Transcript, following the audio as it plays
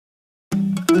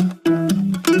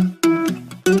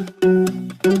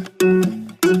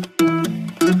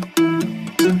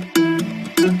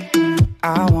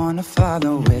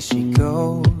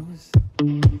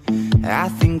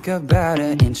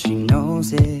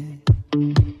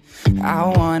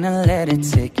I wanna let it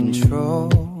take control,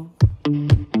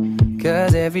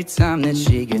 'cause every time that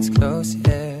she gets close,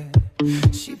 yeah,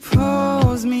 she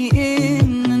pulls me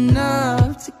in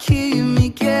enough to keep me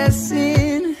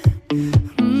guessing.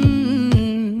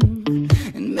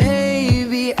 And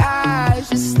maybe I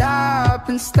should stop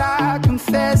and start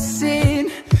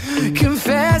confessing,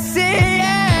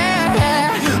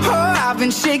 yeah. Oh, I've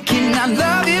been shaking, I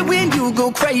love it when you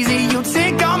go crazy. You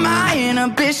take all my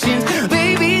inhibitions,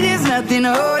 baby, there's nothing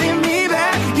holding me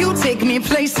back. You take me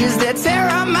places that tear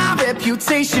up my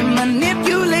reputation,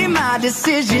 manipulate my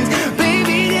decisions,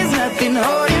 baby, there's nothing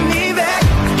holding me back.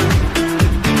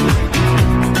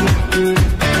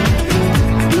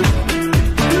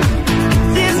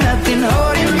 There's nothing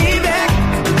holding me back.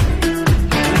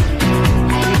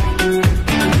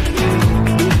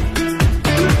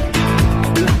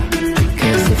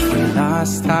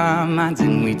 Lost our minds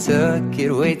and we took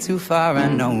it way too far. I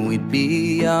know we'd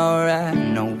be alright, I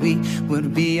know we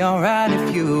would be alright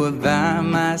if you were by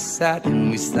my side.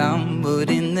 And we stumbled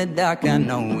in the dark, I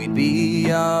know we'd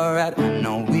be alright, I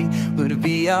know we would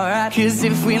be alright. 'Cause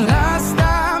if we lost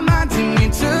our minds and we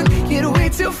took it way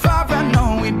too far, I know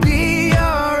we'd be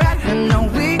alright, I know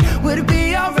we would be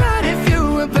alright if you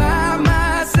were by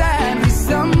my side. We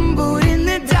stumbled in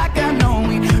the dark, I know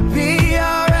we'd be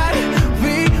alright.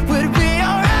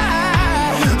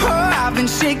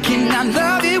 Shaking, I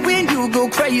love it when you go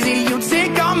crazy. You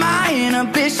take all my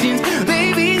inhibitions,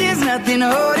 baby, there's nothing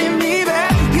holding me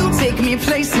back. You take me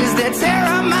places that tear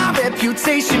up my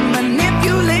reputation,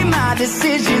 manipulate my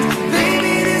decisions,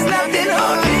 baby, there's nothing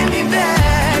holding me back.